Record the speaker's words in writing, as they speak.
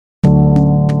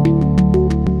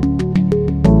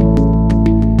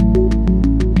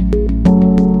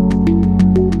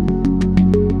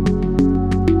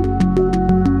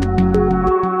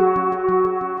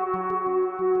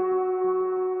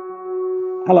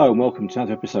Hello and welcome to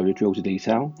another episode of Drill to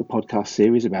Detail, the podcast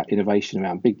series about innovation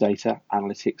around big data,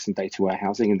 analytics and data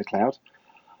warehousing in the cloud.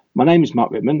 My name is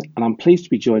Mark Whitman and I'm pleased to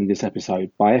be joined in this episode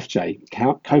by FJ,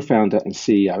 co-founder and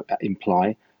CEO at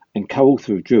Imply and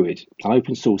co-author of Druid, an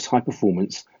open source high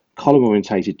performance column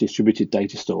orientated distributed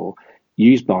data store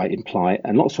used by Imply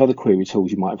and lots of other query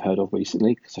tools you might have heard of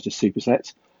recently, such as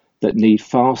Superset, that need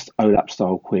fast OLAP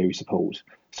style query support.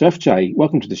 So FJ,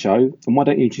 welcome to the show, and why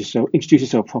don't you just introduce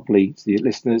yourself properly to the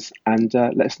listeners and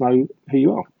let us know who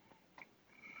you are.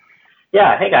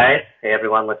 Yeah, hey guys, hey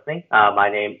everyone listening. My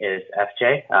name is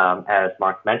FJ. As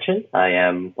Mark mentioned, I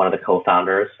am one of the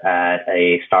co-founders at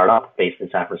a startup based in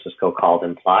San Francisco called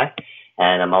Imply,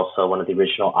 and I'm also one of the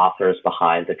original authors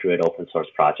behind the Druid open source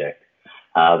project.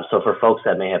 So for folks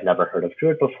that may have never heard of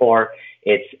Druid before,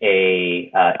 it's a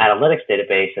analytics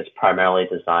database that's primarily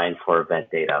designed for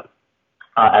event data.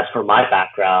 As for my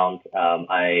background,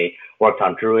 I worked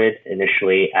on Druid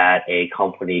initially at a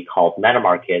company called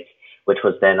MetaMarkets, which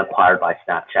was then acquired by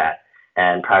Snapchat.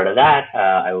 And prior to that,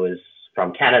 I was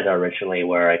from Canada originally,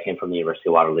 where I came from the University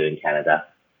of Waterloo in Canada.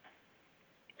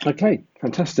 Okay,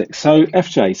 fantastic. So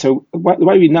FJ, so the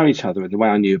way we know each other and the way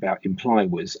I knew about Imply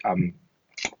was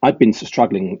I'd been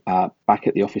struggling back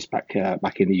at the office back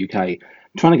in the UK,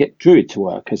 trying to get Druid to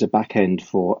work as a back end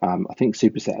for I think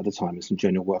Superset at the time and some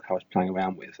general work I was playing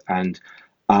around with, and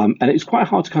it was quite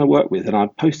hard to kind of work with. And I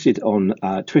posted on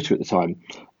Twitter at the time,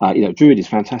 Druid is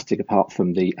fantastic apart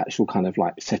from the actual kind of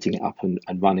like setting it up and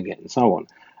running it and so on.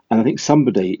 And I think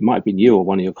somebody, it might have been you or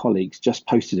one of your colleagues, just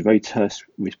posted a very terse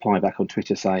reply back on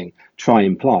Twitter saying, "Try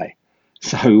Imply."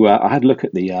 So I had a look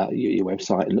at the your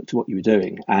website and looked at what you were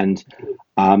doing, and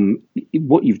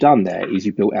what you've done there is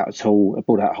you built out a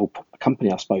whole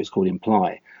company, I suppose, called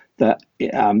Imply that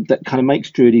that kind of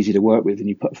makes Druid easy to work with, and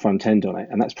you put a front end on it,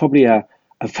 and that's probably a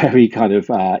very kind of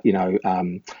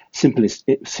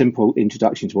simple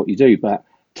introduction to what you do. But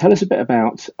tell us a bit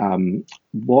about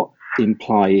what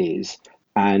Imply is,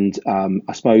 and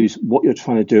I suppose what you're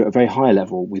trying to do at a very high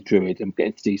level with Druid, and get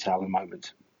into detail in a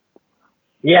moment.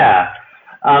 Yeah.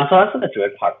 So I'll answer the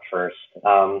Druid part first.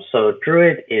 So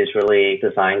Druid is really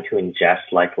designed to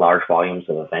ingest like large volumes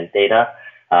of event data.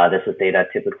 This is data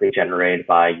typically generated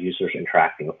by users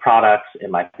interacting with products. It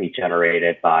might be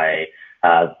generated by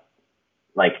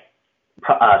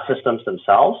systems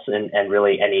themselves and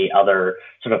really any other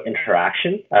sort of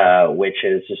interaction, which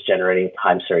is just generating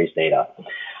time series data.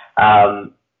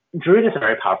 Druid is a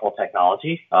very powerful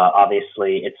technology.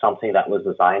 Obviously, it's something that was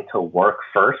designed to work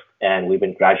first, and we've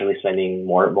been gradually spending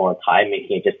more and more time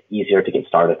making it just easier to get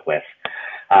started with.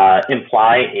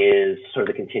 Imply is sort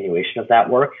of the continuation of that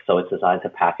work, so it's designed to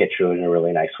package Druid in a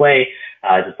really nice way.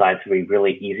 It's designed to be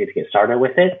really easy to get started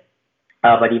with it.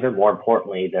 But even more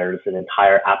importantly, there's an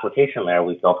entire application layer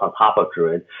we've built on top of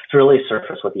Druid to really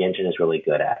surface what the engine is really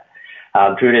good at.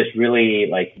 Druid is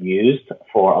really used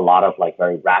for a lot of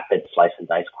very rapid slice and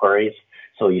dice queries.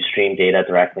 So you stream data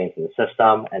directly into the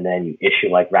system, and then you issue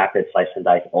rapid slice and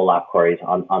dice OLAP queries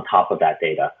on top of that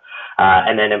data.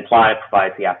 And then Imply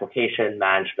provides the application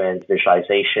management,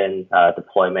 visualization,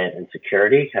 deployment, and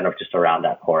security kind of just around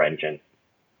that core engine.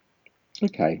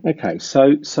 Okay.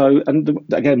 So,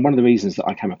 again, one of the reasons that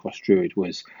I came across Druid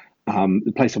was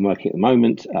the place I'm working at the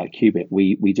moment, Qubit.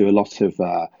 We do a lot of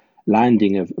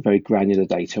landing of very granular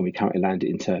data, and we currently land it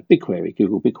into BigQuery,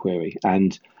 Google BigQuery,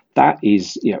 and that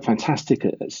is fantastic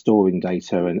at storing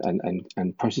data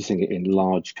and processing it in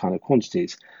large kind of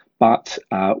quantities. But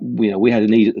we had a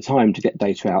need at the time to get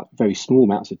data out, very small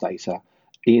amounts of data,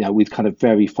 with kind of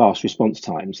very fast response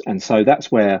times, and so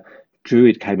that's where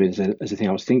Druid came in as a thing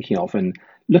I was thinking of. And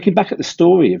looking back at the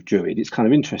story of Druid, it's kind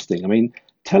of interesting. I mean,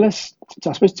 tell us,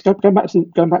 I suppose, going back to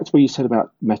what you said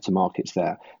about MetaMarkets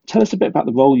there, tell us a bit about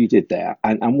the role you did there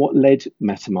and what led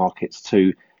MetaMarkets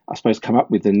to, I suppose, come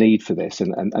up with the need for this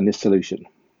and this solution.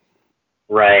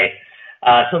 Right.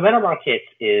 So MetaMarkets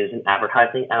is an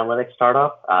advertising analytics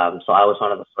startup. So I was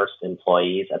one of the first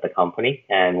employees at the company.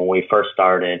 And when we first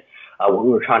started, what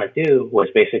we were trying to do was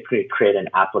basically create an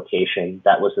application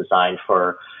that was designed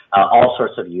for all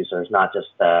sorts of users, not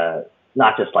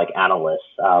just like analysts,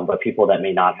 but people that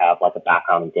may not have a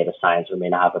background in data science or may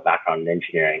not have a background in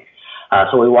engineering.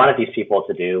 So what we wanted these people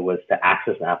to do was to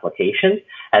access an application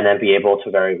and then be able to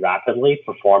very rapidly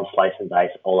perform slice and dice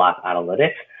OLAP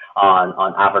analytics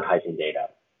on advertising data.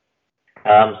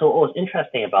 So what was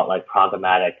interesting about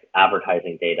programmatic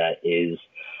advertising data is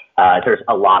there's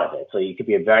a lot of it. So you could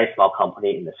be a very small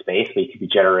company in the space, but you could be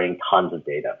generating tons of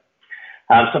data.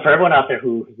 So for everyone out there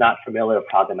who's not familiar with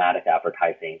programmatic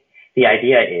advertising, the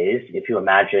idea is if you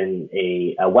imagine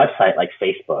a website like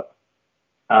Facebook,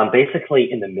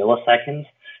 basically in the milliseconds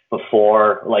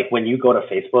before, like when you go to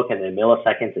Facebook and the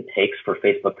milliseconds it takes for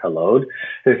Facebook to load,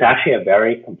 there's actually a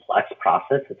very complex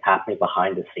process that's happening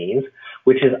behind the scenes,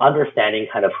 which is understanding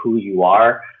kind of who you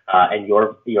are and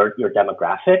your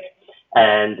demographic.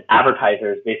 And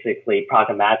advertisers basically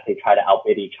programmatically try to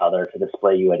outbid each other to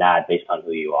display you an ad based on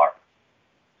who you are.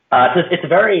 So it's a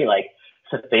very like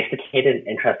sophisticated and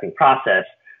interesting process.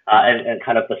 And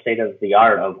kind of the state of the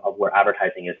art of where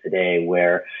advertising is today,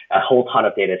 where a whole ton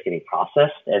of data is getting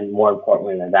processed. And more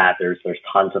importantly than that, there's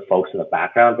tons of folks in the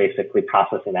background basically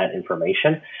processing that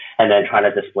information and then trying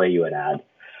to display you an ad.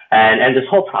 And this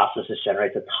whole process just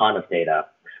generates a ton of data.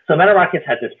 So MetaRockets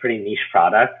has this pretty niche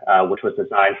product, which was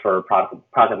designed for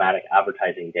programmatic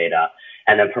advertising data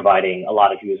and then providing a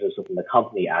lot of users within the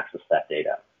company access to that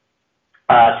data.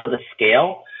 So the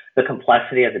scale, the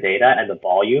complexity of the data and the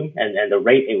volume and the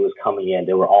rate it was coming in,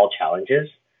 they were all challenges.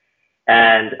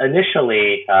 And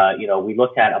initially, we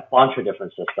looked at a bunch of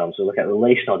different systems. We looked at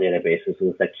relational databases, we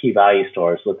looked at key value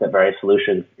stores, looked at various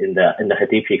solutions in the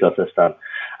Hadoop ecosystem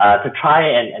to try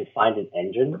and find an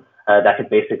engine that could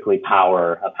basically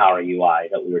power a Power UI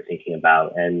that we were thinking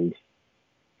about. And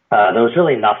there was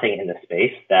really nothing in the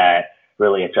space that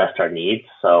really addressed our needs.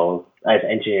 So as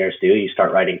engineers do, you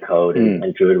start writing code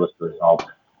and Druid was the result.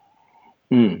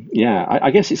 Yeah,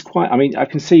 I guess it's quite. I mean, I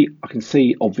can see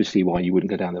obviously why you wouldn't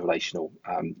go down the relational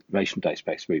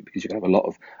database route, because you have a lot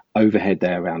of overhead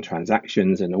there around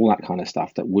transactions and all that kind of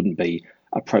stuff that wouldn't be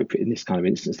appropriate in this kind of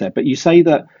instance there. But you say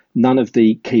that none of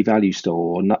the key value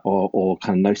store or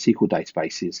kind of NoSQL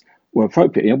databases were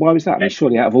appropriate. You know, why was that? I mean,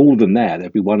 surely out of all of them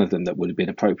there'd be one of them that would have been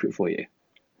appropriate for you.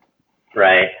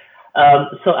 Right.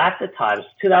 So at the time,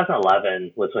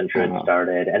 2011 was when Druid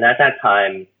started, and at that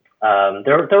time.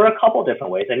 There were a couple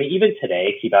different ways. I mean, even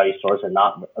today, key value stores are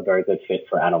not a very good fit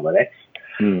for analytics.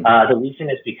 The reason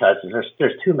is because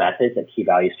there's two methods that key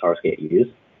value stores get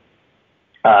used.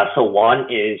 So one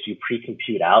is you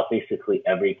pre-compute out basically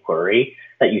every query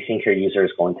that you think your user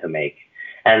is going to make.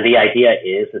 And the idea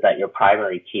is that your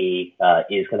primary key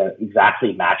is going to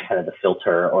exactly match kind of the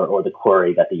filter or the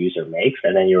query that the user makes.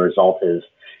 And then your result is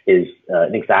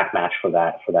an exact match for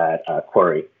that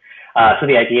query. So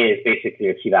the idea is basically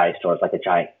your key value store is like a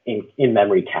giant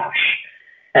in-memory cache.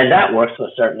 And that works to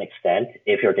a certain extent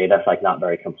if your data is like not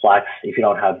very complex, if you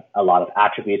don't have a lot of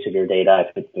attributes of your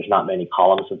data, if there's not many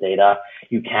columns of data,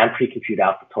 you can pre-compute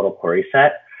out the total query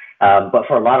set. But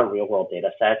for a lot of real world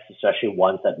data sets, especially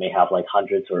ones that may have like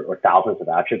hundreds or thousands of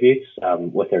attributes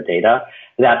with their data,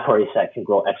 that query set can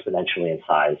grow exponentially in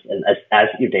size. And as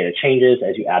your data changes,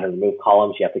 as you add and remove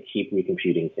columns, you have to keep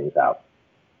recomputing things out.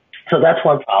 So that's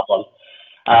one problem.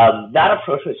 That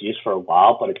approach was used for a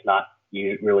while, but it's not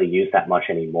really used that much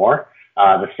anymore.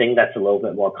 The thing that's a little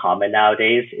bit more common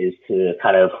nowadays is to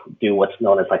kind of do what's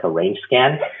known as like a range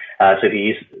scan. So if you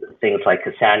use things like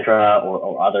Cassandra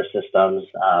or other systems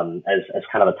as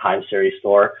kind of a time series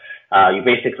store, you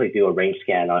basically do a range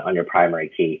scan on your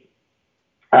primary key.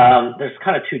 There's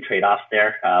kind of two trade-offs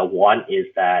there. One is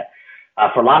that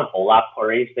for a lot of OLAP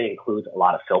queries, they include a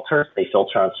lot of filters. They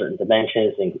filter on certain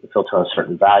dimensions, they filter on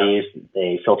certain values,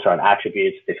 they filter on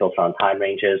attributes, they filter on time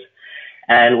ranges.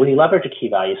 And when you leverage a key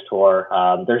value store,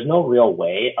 there's no real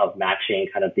way of matching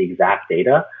kind of the exact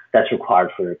data that's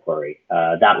required for your query.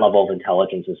 That level of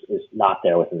intelligence is not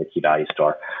there within the key value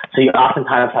store. So you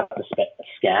oftentimes have to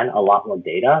scan a lot more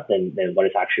data than what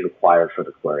is actually required for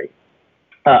the query.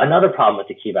 Another problem with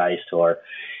the key value store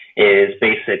is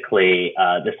basically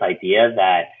this idea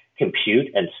that compute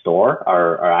and store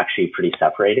are actually pretty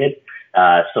separated.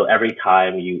 So every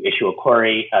time you issue a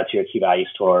query to your key value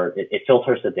store, it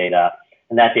filters the data,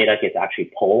 and that data gets actually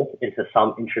pulled into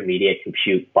some intermediate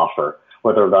compute buffer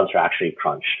where the results are actually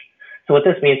crunched. So what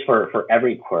this means for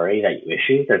every query that you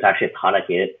issue, there's actually a ton of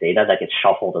data that gets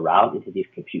shuffled around into these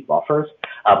compute buffers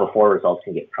before results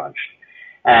can get crunched.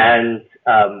 And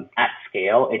at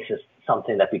scale, it's just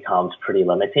something that becomes pretty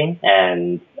limiting,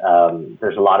 and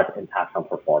there's a lot of impact on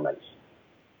performance.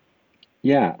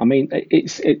 Yeah, I mean,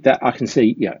 that I can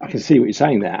see. Yeah, I can see what you're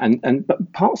saying there, and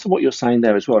but parts of what you're saying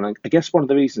there as well. And I guess one of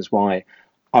the reasons why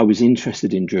I was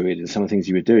interested in Druid and some of the things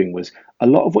you were doing was a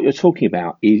lot of what you're talking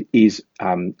about is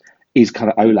kind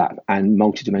of OLAP and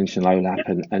multi-dimensional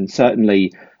OLAP, and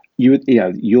certainly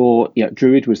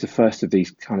Druid was the first of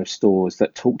these kind of stores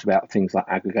that talked about things like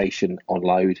aggregation on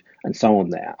load and so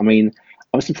on there. I mean,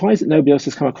 I was surprised that nobody else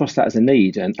has come across that as a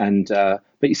need,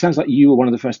 but it sounds like you were one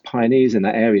of the first pioneers in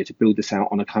that area to build this out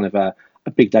on a kind of a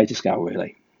big data scale,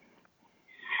 really.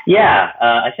 Yeah,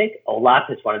 I think OLAP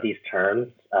is one of these terms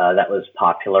that was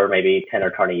popular maybe 10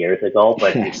 or 20 years ago,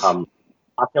 but it's become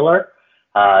popular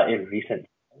in recent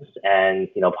times. And,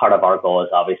 part of our goal is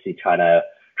obviously trying to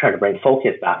trying to bring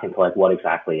focus back into like what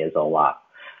exactly is OLAP.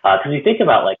 Because you think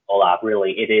about like OLAP,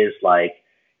 really, it is like,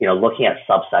 looking at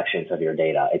subsections of your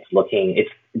data. It's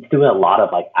doing a lot of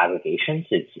like aggregations.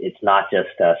 It's not just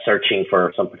searching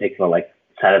for some particular like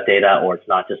set of data, or it's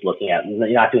not just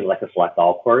you're not doing like a select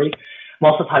all query.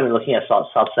 Most of the time you're looking at a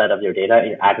subset of your data and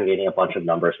you're aggregating a bunch of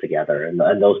numbers together, and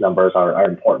those numbers are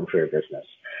important for your business.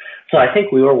 So I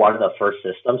think we were one of the first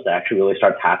systems to actually really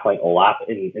start tackling OLAP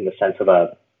in the sense of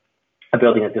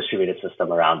building a distributed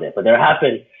system around it. But there have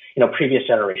been, previous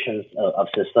generations of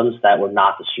systems that were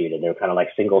not distributed. They were kind of like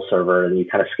single server, and you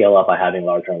kind of scale up by having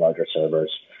larger and larger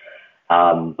servers.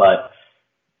 But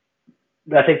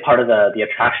I think part of the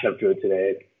attraction of Druid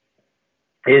today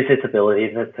is its ability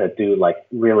to do like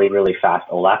really, really fast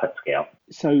OLAP at scale.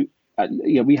 So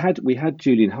we had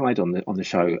Julian Hyde on the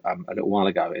show a little while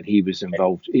ago, and he was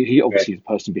involved. He obviously is the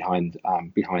person behind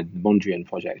the Mondrian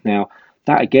project. Now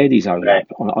that again is OLAP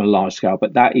on a large scale,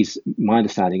 but that is my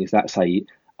understanding is that's an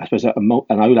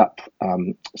OLAP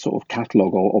sort of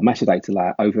catalog or metadata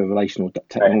layer over relational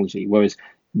technology, whereas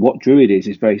what Druid is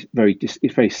very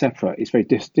it's very separate. It's very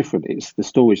different. It's the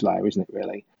storage layer, isn't it?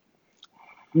 Really.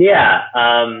 Yeah.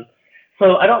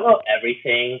 So I don't know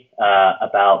everything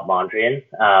about Mondrian.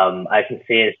 I can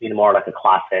say it's been more like a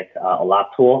classic OLAP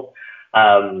tool.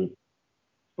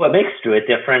 What makes Druid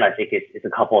different, I think, it's a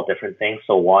couple of different things.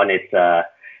 So one, it's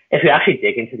if you actually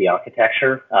dig into the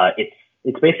architecture,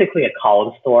 it's basically a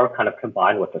column store kind of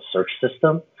combined with a search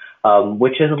system,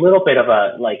 which is a little bit of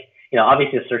a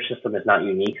obviously a search system is not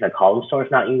unique and a column store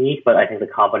is not unique, but I think the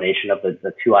combination of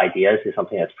the two ideas is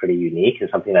something that's pretty unique and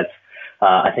something that's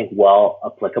I think well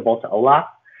applicable to OLAP.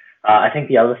 I think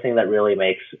the other thing that really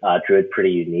makes Druid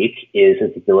pretty unique is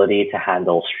its ability to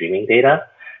handle streaming data.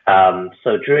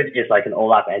 So Druid is like an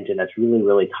OLAP engine that's really,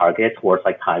 really targeted towards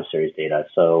like time series data.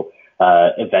 So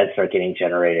events are getting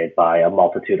generated by a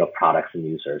multitude of products and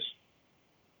users.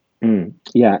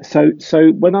 Yeah. So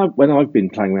when I've been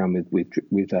playing around with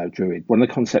Druid, one of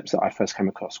the concepts that I first came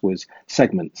across was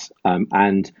segments,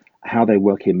 and how they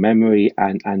work in memory,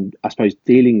 and I suppose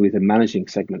dealing with and managing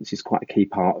segments is quite a key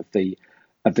part of the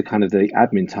kind of the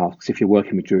admin tasks if you're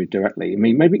working with Druid directly. I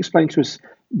mean, maybe explain to us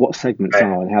what segments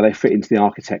are and how they fit into the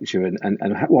architecture and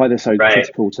why they're so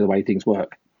critical to the way things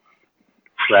work.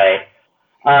 Right.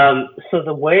 So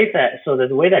the way that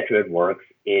Druid works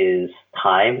is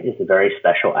time is a very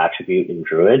special attribute in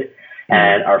Druid,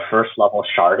 and our first level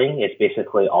sharding is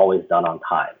basically always done on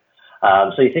time.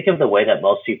 So you think of the way that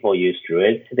most people use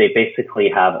Druid, they basically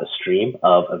have a stream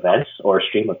of events or a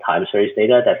stream of time series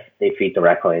data that they feed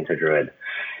directly into Druid.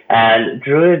 And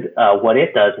Druid, what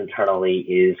it does internally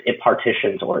is it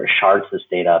partitions or it shards this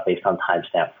data based on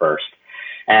timestamp first.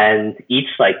 And each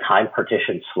like time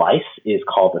partition slice is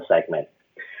called a segment.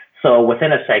 So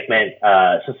within a segment,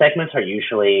 so segments are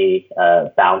usually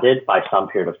bounded by some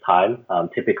period of time.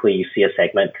 Typically, you see a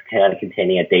segment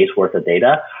containing a day's worth of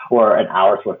data or an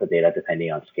hour's worth of data,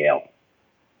 depending on scale.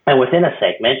 And within a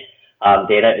segment,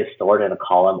 data is stored in a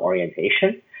column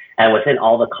orientation. And within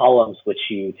all the columns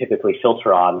which you typically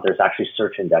filter on, there's actually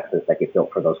search indexes that get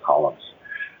built for those columns.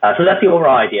 So that's the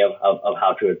overall idea of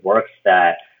how Druid works,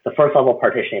 that the first level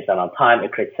partitioning is done on time.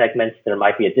 It creates segments. There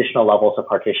might be additional levels of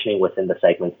partitioning within the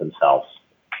segments themselves.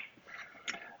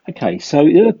 Okay, so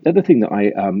the other thing that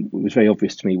I was very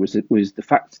obvious to me was the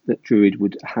fact that Druid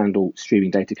would handle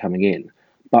streaming data coming in,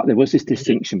 but there was this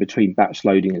distinction between batch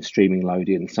loading and streaming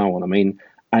loading and so on. I mean,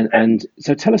 and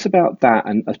so tell us about that,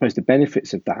 and I suppose the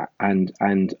benefits of that, and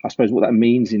I suppose what that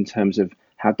means in terms of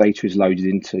how data is loaded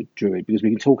into Druid, because we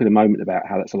can talk in a moment about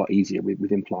how that's a lot easier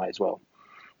with Imply as well.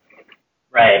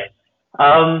 Right.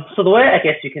 So the way I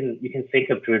guess you can think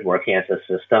of Druid working as a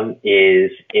system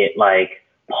is it like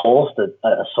pulls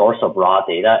a source of raw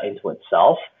data into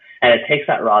itself, and it takes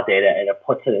that raw data and it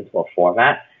puts it into a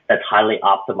format that's highly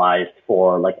optimized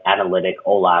for like analytic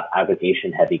OLAP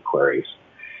aggregation heavy queries.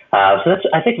 So that's,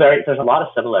 I think there's a lot of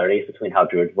similarities between how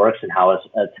Druid works and how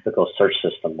a typical search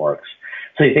system works.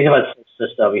 So you think about a search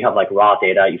system, you have like raw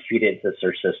data, you feed it into the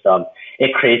search system,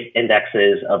 it creates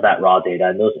indexes of that raw data,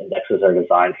 and those indexes are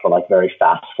designed for like very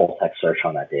fast full text search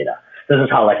on that data. This is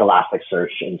how like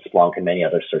Elasticsearch and Splunk and many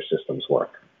other search systems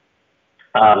work.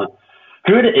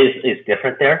 Druid is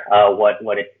different there.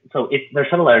 There's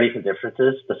similarities and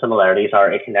differences. The similarities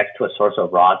are it connects to a source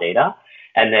of raw data,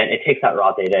 and then it takes that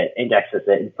raw data, indexes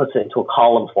it, and puts it into a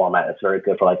column format that's very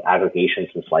good for like aggregations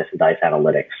and slice and dice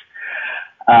analytics.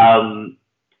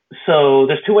 So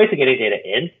there's two ways of getting data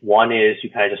in. One is you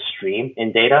kind of just stream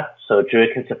in data. So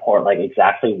Druid can support like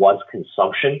exactly one's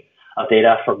consumption of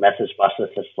data from message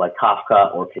buses such as like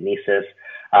Kafka or Kinesis.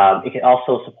 It can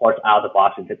also support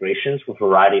out-of-the-box integrations with a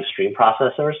variety of stream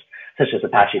processors, such as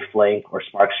Apache Flink or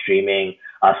Spark Streaming,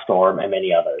 Storm, and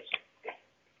many others.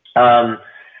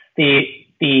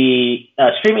 The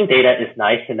streaming data is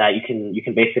nice in that you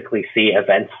can basically see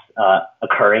events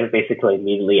occurring basically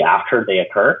immediately after they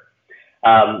occur.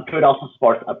 Druid also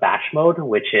supports a batch mode,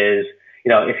 which is,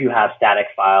 if you have static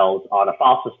files on a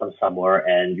file system somewhere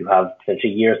and you have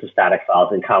potentially years of static files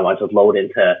and kind of want to load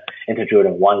into Druid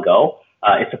in one go,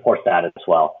 it supports that as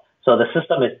well. So the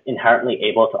system is inherently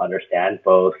able to understand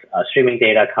both streaming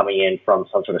data coming in from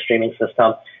some sort of streaming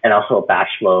system and also a batch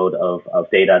load of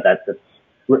data that's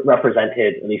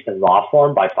represented, at least in raw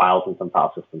form, by files in some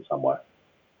file system somewhere.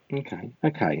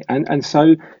 Okay. And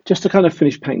so just to kind of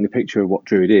finish painting the picture of what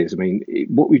Druid is, I mean,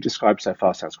 what we've described so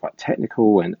far sounds quite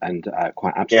technical and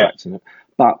quite abstract. Yeah.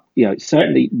 But,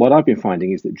 certainly what I've been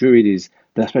finding is that Druid is,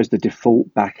 I suppose, the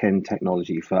default back-end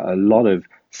technology for a lot of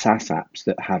SaaS apps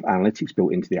that have analytics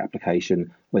built into the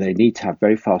application where they need to have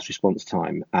very fast response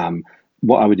time.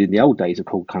 What I would in the old days have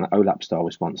called kind of OLAP style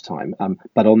response time,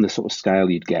 but on the sort of scale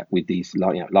you'd get with these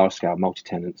large scale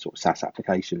multi-tenant sort of SaaS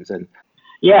applications. And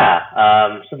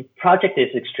so the project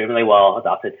is extremely well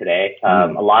adopted today.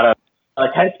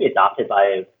 It tends to be adopted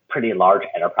by pretty large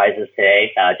enterprises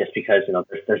today, just because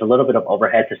there's a little bit of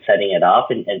overhead to setting it up,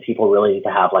 and people really need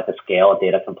to have like a scale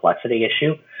data complexity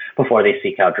issue before they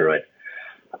seek out Druid.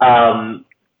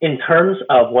 In terms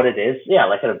of what it is,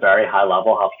 like at a very high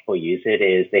level, how people use it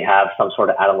is they have some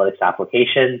sort of analytics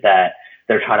application that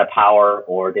they're trying to power,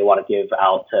 or they want to give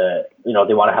out to,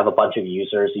 they want to have a bunch of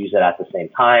users use it at the same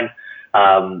time.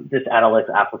 This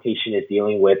analytics application is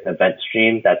dealing with an event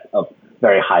stream that's of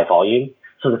very high volume.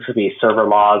 So this could be server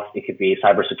logs, it could be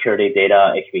cybersecurity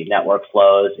data, it could be network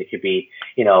flows, it could be,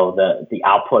 the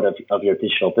output of your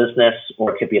digital business,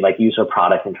 or it could be like user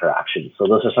product interactions. So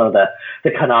those are some of the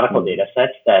canonical data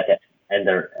sets that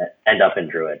end up in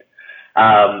Druid.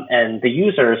 And the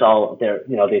users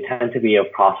they tend to be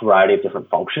across a variety of different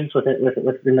functions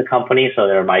within the company. So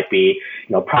there might be,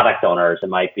 product owners, it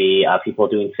might be people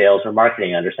doing sales or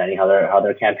marketing, understanding how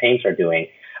their campaigns are doing.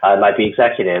 It might be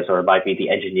executives, or it might be the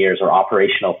engineers or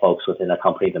operational folks within a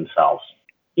company themselves.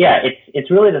 Yeah, it's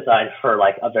really designed for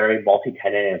like a very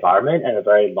multi-tenant environment and a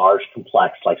very large,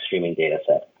 complex like streaming data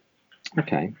set.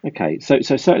 Okay. So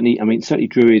certainly, certainly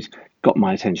Druid got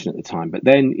my attention at the time, but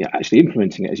then actually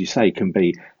implementing it, as you say, can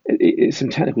be it's some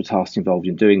technical tasks involved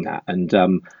in doing that, and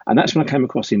that's when I came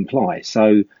across Imply.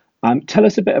 So tell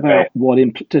us a bit about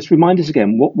just remind us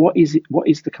again, what is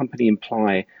the company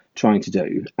Imply trying to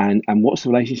do, and what's the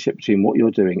relationship between what you're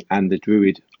doing and the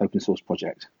Druid open source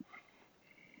project?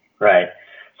 Right.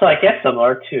 So I guess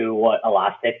similar to what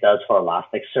Elastic does for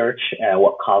Elasticsearch and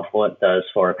what Confluent does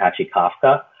for Apache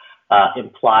Kafka,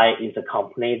 Imply is a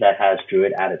company that has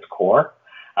Druid at its core.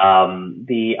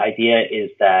 The idea is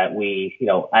that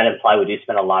at Imply, we do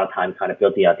spend a lot of time kind of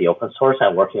building out the open source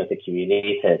and working with the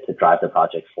community to drive the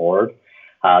project forward.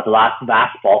 The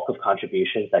vast bulk of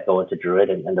contributions that go into Druid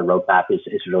and the roadmap is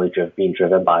really being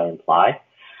driven by Imply.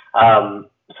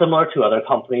 Similar to other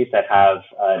companies that have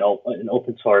an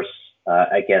open source,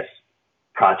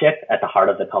 project at the heart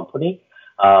of the company,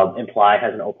 Imply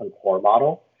has an open core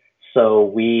model. So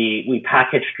we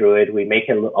package Druid, we make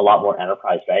it a lot more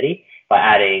enterprise ready by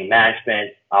adding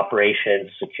management,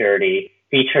 operations, security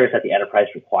features that the enterprise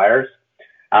requires.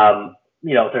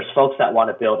 There's folks that want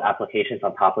to build applications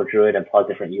on top of Druid and plug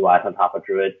different UIs on top of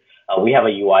Druid. We have a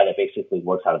UI that basically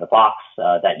works out of the box.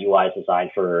 That UI is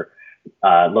designed for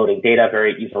loading data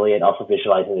very easily and also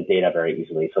visualizing the data very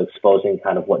easily. So exposing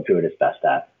kind of what Druid is best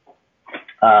at.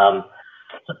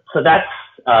 So that's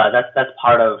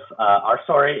part of our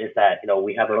story, is that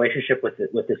we have a relationship with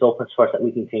this open source that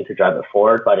we continue to drive it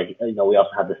forward, but we also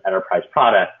have this enterprise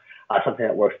product, something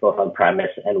that works both on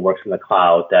premise and works in the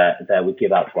cloud that we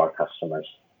give out to our customers.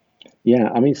 Yeah,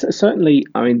 certainly,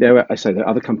 there are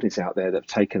other companies out there that have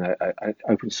taken a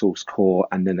open source core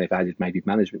and then they've added maybe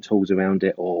management tools around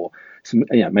it, or some,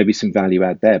 maybe some value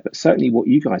add there. But certainly, what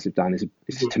you guys have done is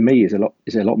to me is a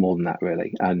lot more than that,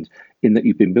 really. And in that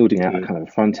you've been building out a kind of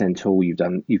a front end tool, you've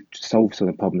solved some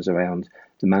of the problems around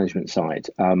the management side.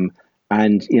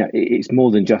 And it's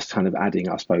more than just kind of adding,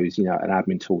 I suppose, an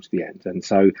admin tool to the end. And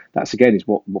so that's again is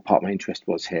what part of my interest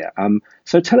was here.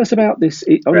 So tell us about this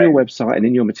on your website and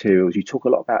in your materials. You talk a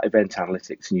lot about event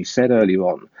analytics, and you said earlier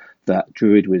on that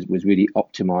Druid was really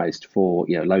optimized for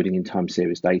loading in time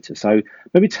series data. So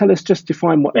maybe tell us, just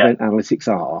define what event analytics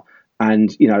are,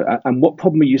 and and what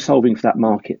problem are you solving for that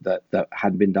market that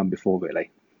hadn't been done before, really?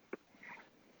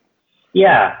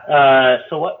 Yeah.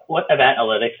 So what event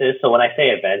analytics is? So when I say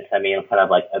events, I mean kind of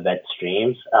like event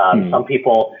streams. Hmm. Some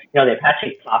people, the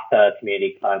Apache Kafka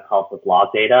community kind of calls this log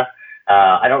data.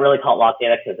 I don't really call it log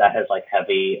data because that has like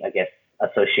heavy, I guess,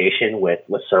 association with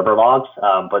server logs.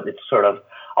 But it's sort of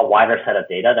a wider set of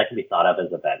data that can be thought of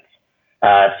as events.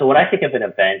 So when I think of an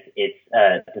event, it's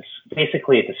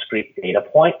basically a discrete data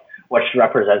point which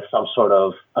represents some sort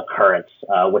of occurrence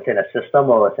within a system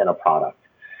or within a product.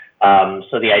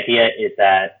 So the idea is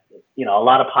that, a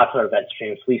lot of popular event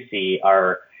streams we see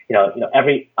are,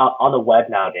 every on the web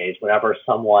nowadays, whenever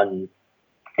someone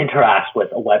interacts with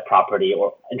a web property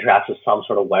or interacts with some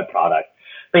sort of web product,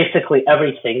 basically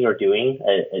everything you're doing,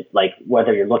 like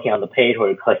whether you're looking on the page or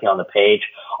you're clicking on the page,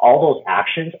 all those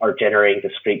actions are generating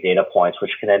discrete data points,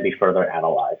 which can then be further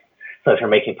analyzed. So if you're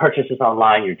making purchases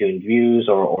online, you're doing views,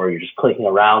 or you're just clicking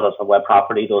around on some web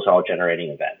property, those are all generating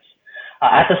events.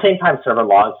 At the same time, server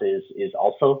logs is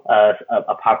also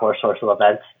a popular source of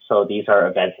events. So these are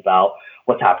events about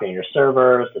what's happening in your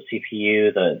servers, the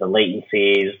CPU, the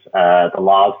latencies, the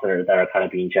logs that are kind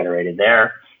of being generated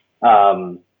there.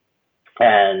 Um,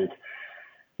 and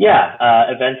yeah,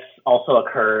 events also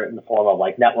occur in the form of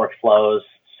like network flows.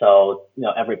 So,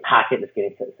 every packet that's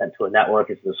getting sent to a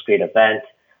network is a discrete event.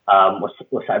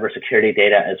 With cybersecurity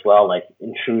data as well, like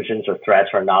intrusions or threats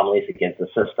or anomalies against the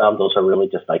system, those are really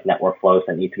just like network flows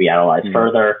that need to be analyzed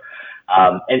further.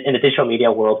 In the digital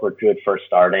media world where Druid first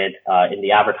started, in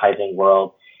the advertising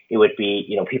world, it would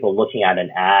be, people looking at an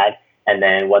ad and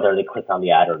then whether they click on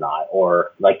the ad or not,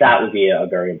 or like that would be a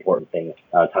very important thing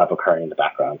kind of occurring in the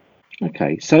background.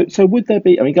 Okay, so would there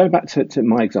be? I mean, going back to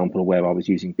my example where I was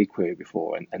using BigQuery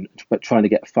before, and but trying to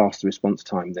get faster response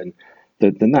time than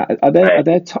that. Right.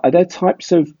 Are there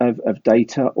types of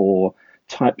data or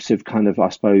types of kind of, I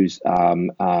suppose,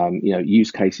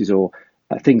 use cases or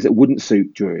things that wouldn't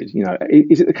suit Druid?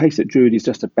 Is it the case that Druid is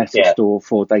just a better Yeah. store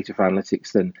for data for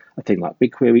analytics than a thing like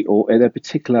BigQuery, or are there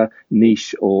particular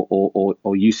niche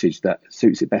or usage that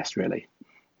suits it best, really?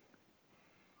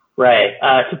 Right.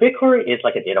 So BigQuery is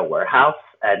like a data warehouse,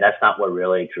 and that's not what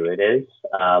really Druid is.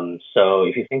 So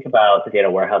if you think about the data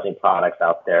warehousing products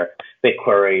out there,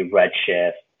 BigQuery,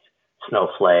 Redshift,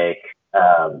 Snowflake,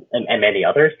 and many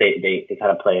others, they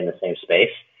kind of play in the same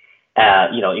space.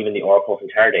 Even the Oracles and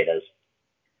Teradatas.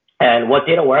 And what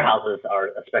data warehouses are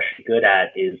especially good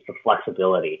at is the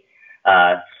flexibility.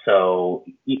 So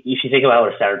if you think about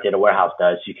what a standard data warehouse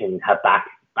does, you can have back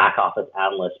office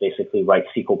analysts basically write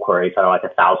SQL queries that are like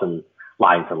 1,000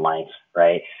 lines in length,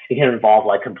 right? It can involve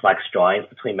like complex joins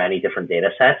between many different data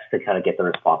sets to kind of get the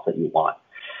response that you want.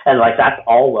 And like that's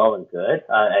all well and good,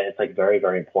 and it's like very,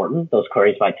 very important. Those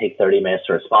queries might take 30 minutes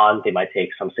to respond. They might take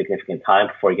some significant time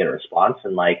before you get a response,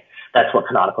 and like that's what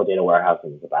canonical data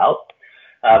warehousing is about.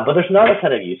 But there's another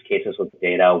set of use cases with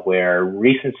data where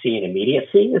recency and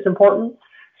immediacy is important.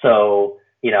 So,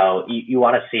 you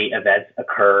want to see events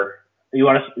occur. You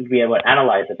want to be able to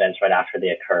analyze events right after they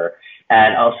occur.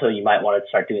 And also you might want to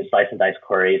start doing slice and dice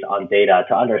queries on data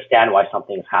to understand why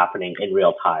something is happening in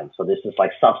real time. So this is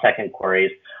like sub-second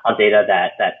queries on data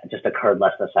that just occurred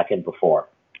less than a second before.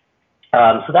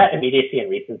 So that immediacy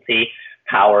and recency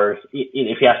powers,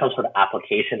 if you have some sort of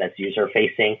application that's user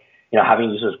facing, having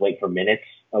users wait for minutes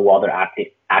while they're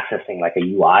accessing like a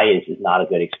UI is not a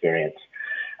good experience.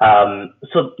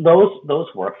 So those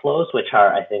workflows, which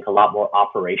are, I think, a lot more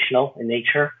operational in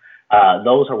nature,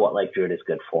 those are what like Druid is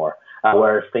good for.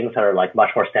 Whereas things that are like much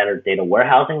more standard data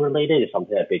warehousing related is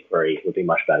something that BigQuery would be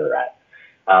much better at.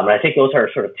 And I think those are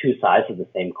sort of two sides of the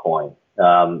same coin.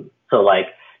 So like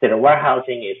data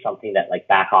warehousing is something that like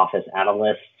back office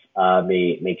analysts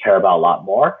may care about a lot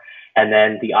more. And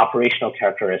then the operational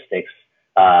characteristics,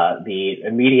 the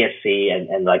immediacy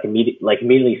and like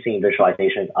immediately seeing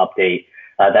visualizations update,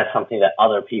 that's something that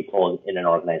other people in an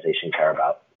organization care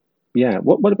about. Yeah.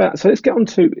 What about? So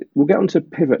we'll get on to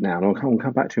Pivot now, and I'll come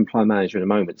back to Imply Manager in a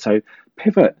moment. So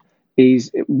Pivot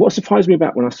is what surprised me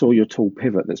about when I saw your tool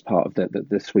Pivot that's part of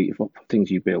the suite of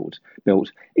things you built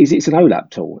is it's an OLAP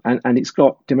tool and it's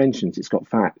got dimensions, it's got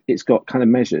fact, it's got kind of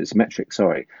metrics.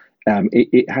 Sorry.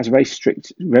 It has a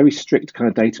very strict kind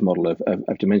of data model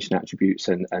of dimension attributes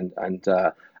and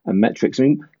metrics. I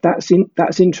mean, that's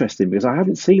interesting because I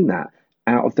haven't seen that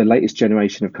out of the latest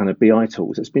generation of kind of BI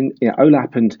tools. It's been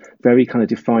OLAP and very kind of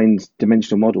defined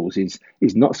dimensional models is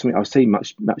not something I've seen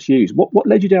much used. What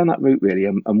led you down that route really,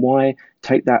 and why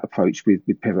take that approach with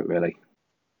Pivot really?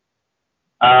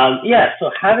 Yeah, so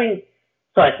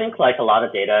I think like a lot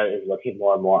of data is looking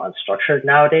more and more unstructured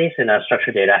nowadays, and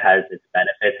unstructured data has its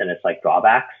benefits and its like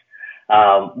drawbacks.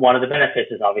 One of the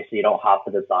benefits is obviously you don't have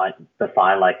to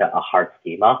define like a hard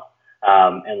schema.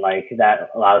 and like that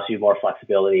allows you more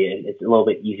flexibility, and it's a little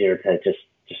bit easier to just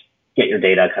get your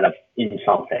data kind of in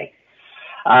something.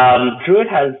 Druid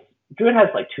has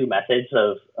like two methods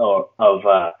of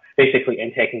basically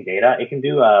intaking data. It can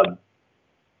do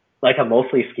like a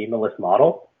mostly schemaless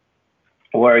model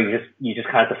where you just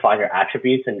kind of define your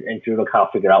attributes, and Druid will kind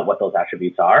of figure out what those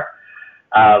attributes are,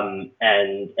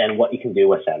 and what you can do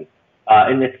with them.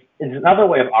 And it's another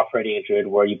way of operating in Druid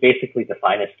where you basically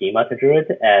define a schema to Druid,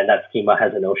 and that schema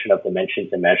has a notion of dimensions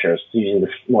and measures using the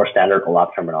more standard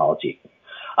OLAP terminology.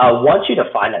 Once you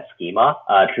define that schema,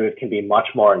 Druid can be much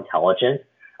more intelligent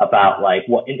about like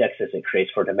what indexes it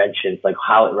creates for dimensions, like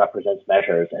how it represents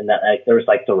measures, and that like, there's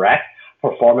like direct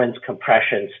performance,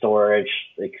 compression, storage,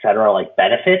 etc. like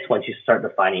benefits once you start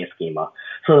defining a schema.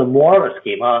 So the more of a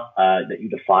schema that you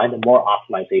define, the more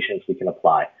optimizations we can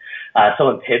apply. So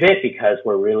in Pivot, because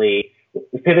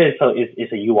Pivot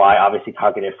is a UI obviously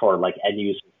targeted for like end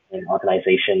users and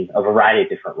organizations, a variety of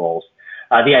different roles.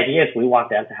 The idea is we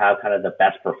want them to have kind of the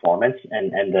best performance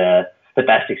and the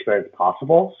best experience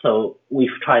possible. So we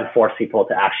try and force people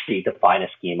to actually define a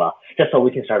schema just so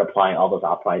we can start applying all those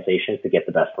optimizations to get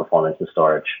the best performance in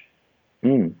storage.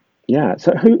 Yeah.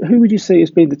 So who would you say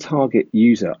has been the target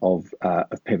user of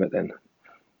Pivot then?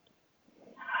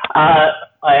 I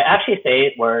actually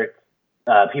say where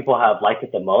people have liked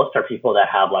it the most are people that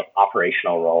have like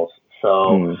operational roles.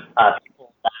 So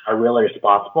people that are really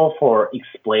responsible for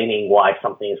explaining why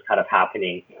something is kind of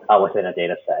happening within a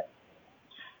data set.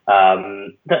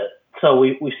 So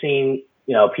we've seen,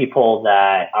 people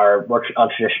that are more on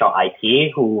traditional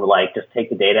IT who like just take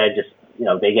the data and just,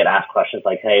 they get asked questions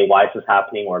like, hey, why is this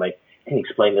happening? Or like, can you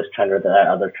explain this trend or that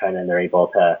other trend? And they're able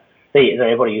to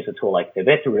use a tool like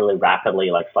Pivot to really rapidly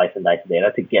like slice and dice the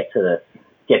data to get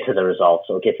to the results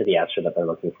or get to the answer that they're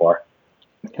looking for.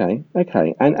 Okay.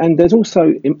 And there's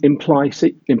also imply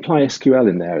SQL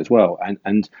in there as well.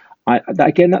 And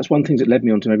that's one thing that led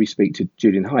me on to maybe speak to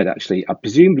Julian Hyde, actually.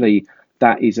 Presumably,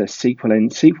 that is a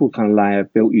SQL kind of layer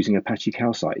built using Apache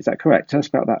Calcite. Is that correct? Tell us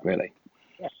about that, really.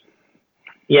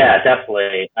 Yeah,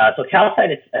 definitely. So Calcite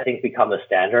has, I think, become the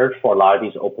standard for a lot of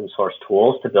these open source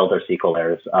tools to build their SQL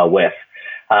layers with.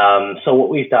 So what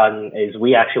we've done is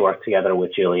we actually worked together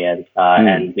with Julian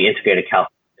and we integrated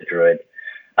Calcite to Druid.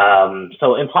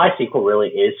 So Imply SQL really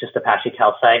is just Apache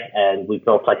Calcite, and we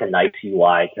built like a nice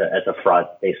UI as a front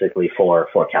basically for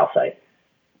Calcite.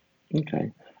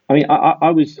 Okay. I mean,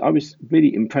 I was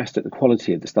really impressed at the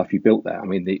quality of the stuff you built there. I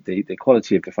mean, the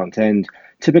quality of the front end.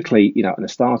 Typically, in a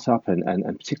startup and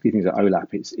particularly things like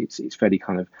OLAP, it's fairly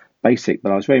kind of basic.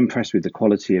 But I was very impressed with the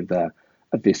quality of the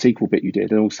SQL bit you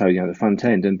did, and also the front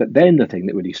end. But then the thing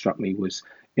that really struck me was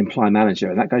Imply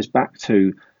Manager, and that goes back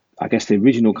to, I guess, the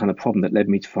original kind of problem that led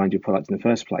me to find your product in the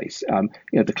first place.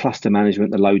 The cluster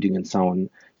management, the loading, and so on.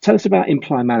 Tell us about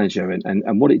Imply Manager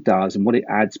and what it does and what it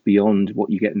adds beyond what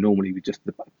you get normally with just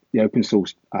the open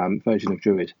source version of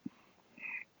Druid.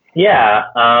 Yeah.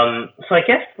 So I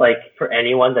guess like for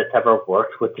anyone that's ever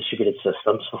worked with distributed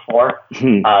systems before,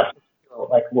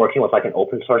 like working with like an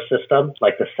open source system,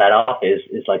 like the setup is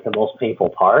like the most painful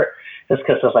part, just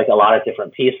because there's like a lot of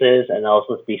different pieces, and all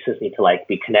those pieces need to like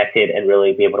be connected and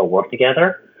really be able to work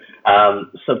together.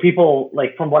 So people,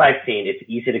 like from what I've seen, it's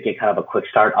easy to get kind of a quick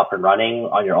start up and running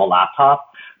on your own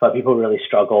laptop, but people really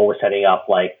struggle with setting up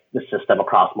like the system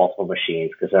across multiple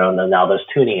machines because now there's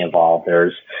tuning involved,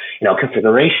 there's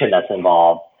configuration that's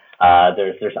involved,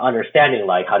 there's understanding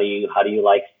like how do you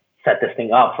like set this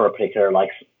thing up for a particular like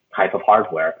type of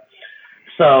hardware.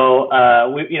 So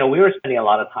we were spending a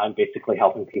lot of time basically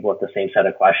helping people with the same set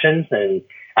of questions, and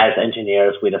as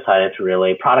engineers, we decided to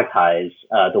really productize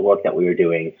the work that we were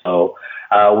doing. So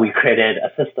we created a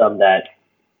system that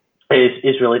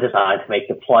is really designed to make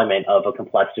deployment of a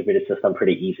complex distributed system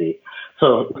pretty easy.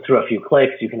 So through a few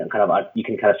clicks, you can kind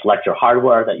of select your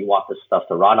hardware that you want this stuff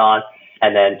to run on,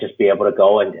 and then just be able to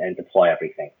go and deploy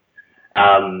everything.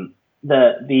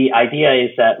 The idea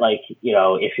is that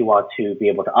if you want to be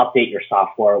able to update your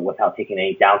software without taking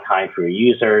any downtime for your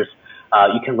users,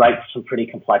 you can write some pretty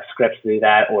complex scripts to do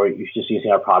that, or you're just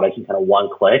using our product in kind of one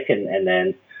click, and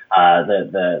then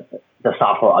the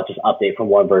software will just update from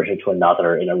one version to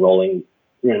another in a rolling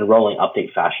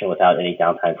update fashion without any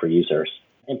downtime for users.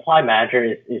 Imply Manager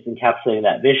is encapsulating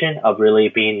that vision of really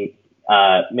being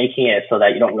making it so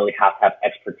that you don't really have to have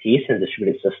expertise in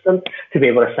distributed systems to be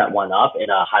able to set one up in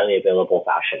a highly available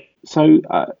fashion.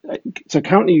 So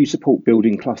currently you support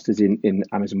building clusters in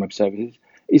Amazon Web Services.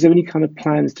 Is there any kind of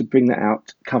plans to bring that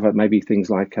out, cover maybe things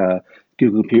like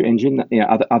Google Compute Engine,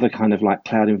 other kind of like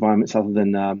cloud environments other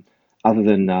than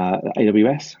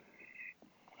AWS?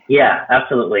 Yeah,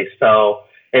 absolutely. So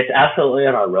It's absolutely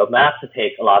on our roadmap to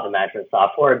take a lot of the management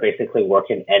software and basically work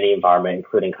in any environment,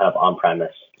 including kind of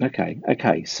on-premise.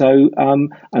 Okay. So,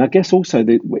 and I guess also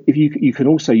that if you can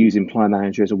also use Imply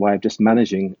Manager as a way of just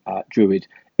managing Druid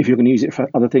if you're going to use it for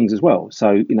other things as well.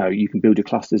 So, you can build your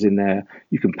clusters in there.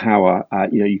 You can power,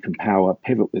 you can power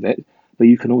Pivot with it, but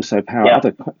you can also power Yeah.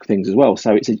 other things as well.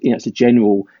 So it's a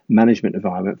general management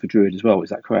environment for Druid as well. Is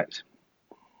that correct?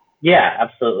 Yeah,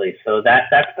 absolutely. So that's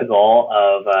the goal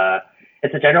of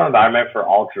it's a general environment for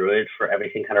all Druid for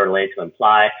everything kind of related to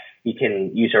Imply. You can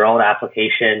use your own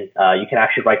application. You can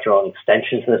actually write your own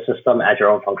extensions to the system, add your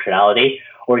own functionality,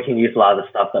 or you can use a lot of the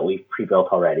stuff that we've pre-built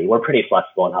already. We're pretty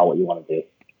flexible in how what you want to do.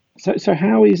 So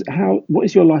what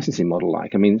is your licensing model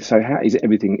like? I mean, so how is it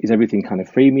everything? Is everything kind of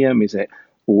freemium? Is it,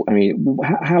 or I mean,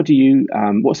 how do you?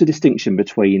 What's the distinction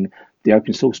between the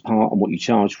open source part and what you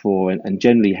charge for, and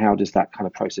generally, how does that kind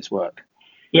of process work?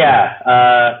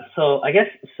 Yeah, so I guess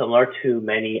similar to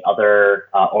many other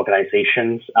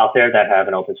organizations out there that have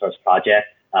an open source project,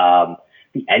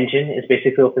 the engine is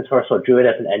basically open source. So Druid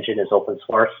as an engine is open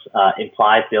source.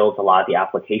 Imply builds a lot of the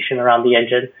application around the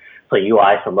engine. So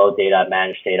UI to load data,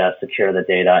 manage data, secure the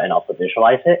data, and also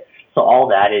visualize it. So all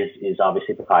that is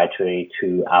obviously proprietary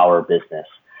to our business.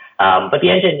 But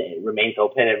the engine remains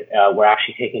open. And, we're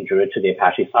actually taking Druid to the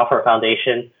Apache Software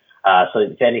Foundation. So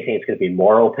if anything, it's going to be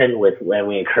more open with when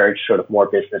we encourage sort of more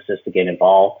businesses to get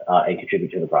involved and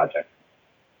contribute to the project.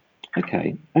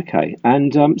 Okay.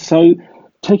 And so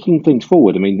taking things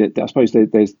forward, I mean, I suppose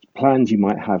there's plans you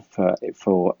might have for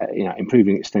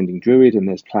improving, extending Druid, and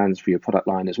there's plans for your product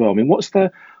line as well. I mean, what's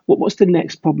the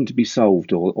next problem to be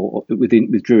solved, or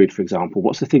with Druid, for example?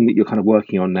 What's the thing that you're kind of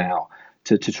working on now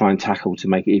to try and tackle to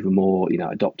make it even more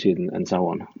adopted and so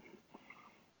on?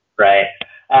 Right.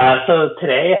 So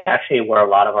today, actually, where a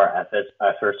lot of our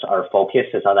efforts are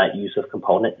focused is on that use of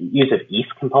ease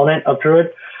component of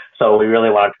Druid. So we really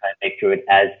want to try and make Druid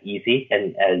as easy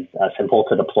and as simple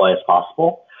to deploy as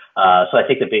possible. So I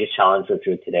think the biggest challenge with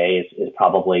Druid today is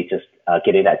probably just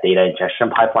getting that data ingestion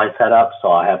pipeline set up.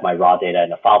 So I have my raw data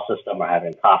in a file system or I have it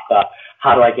in Kafka.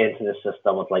 How do I get into the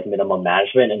system with like minimum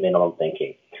management and minimum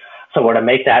thinking? So we're to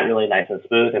make that really nice and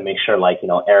smooth and make sure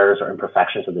errors or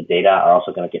imperfections of the data are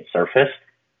also going to get surfaced.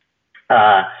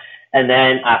 And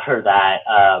then after that,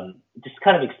 just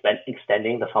kind of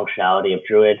extending the functionality of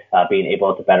Druid, being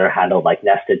able to better handle like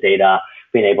nested data,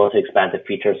 being able to expand the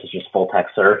features such as full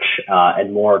text search,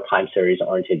 and more time series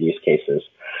oriented use cases.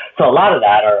 So a lot of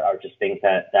that are just things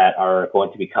that are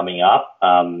going to be coming up.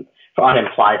 For on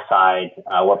Imply side,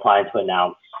 we're planning to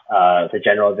announce the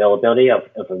general availability of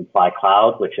Imply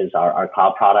Cloud, which is our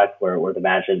cloud product where the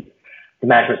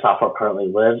management software currently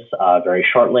lives very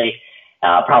shortly.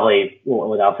 Probably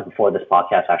we'll announce it before this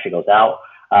podcast actually goes out.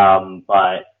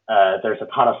 But there's a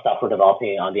ton of stuff we're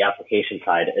developing on the application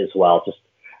side as well. Just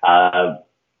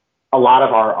a lot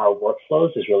of our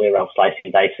workflows is really around slicing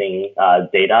and dicing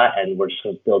data, and we're just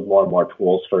going to build more and more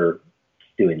tools for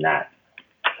doing that.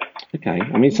 Okay,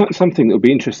 I mean something that would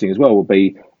be interesting as well would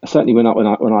be certainly when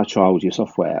I trialed your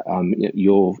software,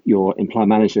 your Imply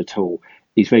Manager tool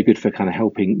is very good for kind of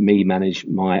helping me manage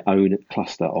my own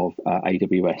cluster of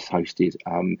AWS hosted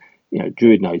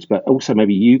Druid nodes, but also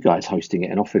maybe you guys hosting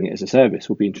it and offering it as a service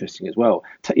will be interesting as well.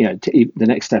 The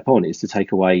next step on is to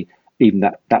take away even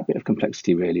that bit of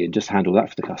complexity really and just handle that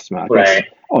for the customer. I guess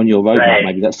on your roadmap,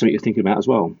 maybe that's something you're thinking about as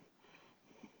well.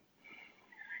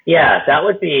 Yeah,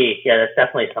 that's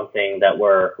definitely something that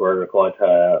we're going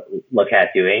to look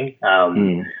at doing.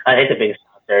 I think the biggest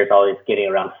challenge there is always getting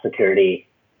around security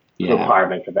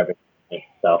requirements of everything.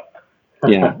 So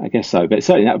yeah, I guess so. But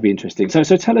certainly that would be interesting. So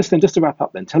tell us then, just to wrap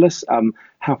up then, tell us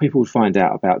how people would find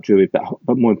out about Druid,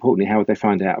 but more importantly, how would they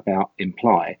find out about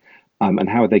Imply, and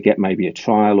how would they get maybe a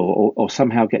trial or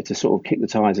somehow get to sort of kick the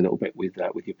tires a little bit with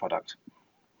your product?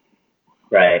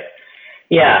 Right.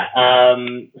 Yeah.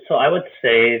 So I would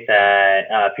say that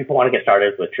if people want to get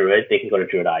started with Druid, they can go to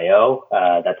Druid.io.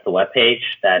 That's the web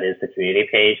page. That is the community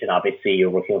page. And obviously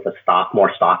you're working with a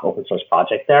more stock open source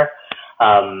project there.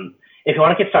 If you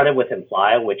want to get started with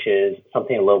Imply, which is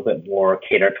something a little bit more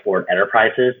catered toward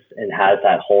enterprises and has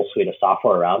that whole suite of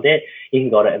software around it, you can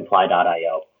go to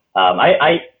imply.io.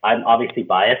 I'm obviously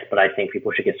biased, but I think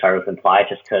people should get started with Imply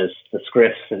just because the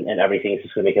scripts and everything is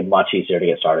just going to make it much easier to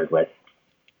get started with.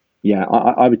 Yeah,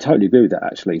 I would totally agree with that.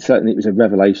 Actually, certainly it was a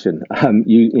revelation. Trying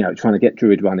to get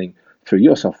Druid running through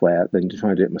your software than to try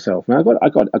and do it myself. I mean, I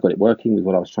got it working with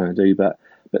what I was trying to do, but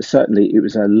certainly it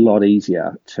was a lot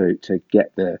easier to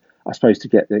get the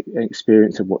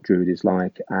experience of what Druid is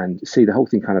like and see the whole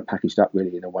thing kind of packaged up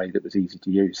really in a way that was easy to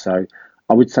use. So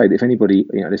I would say that if anybody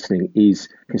listening is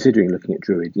considering looking at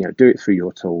Druid, do it through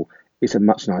your tool. it's a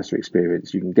much nicer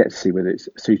experience. You can get to see whether it's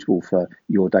suitable for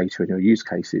your data and your use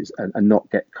cases, and not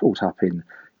get caught up in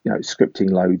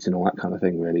scripting loads and all that kind of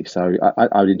thing, really. So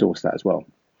I would endorse that as well.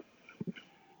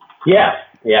 Yeah,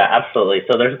 yeah, absolutely.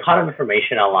 So there's a ton of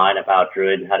information online about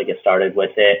Druid and how to get started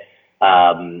with it.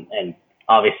 And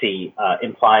obviously,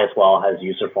 Imply as well has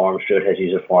user forums. Druid has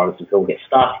user forums. If people get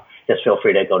stuck, just feel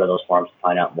free to go to those forums to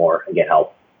find out more and get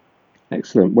help.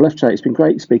 Excellent. Well, FJ, it's been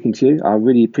great speaking to you. I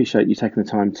really appreciate you taking the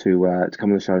time to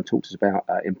come on the show and talk to us about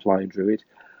Imply and Druid.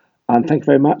 Thank you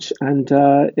very much, and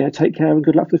take care and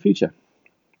good luck for the future.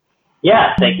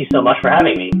 Yeah, thank you so much for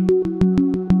having me.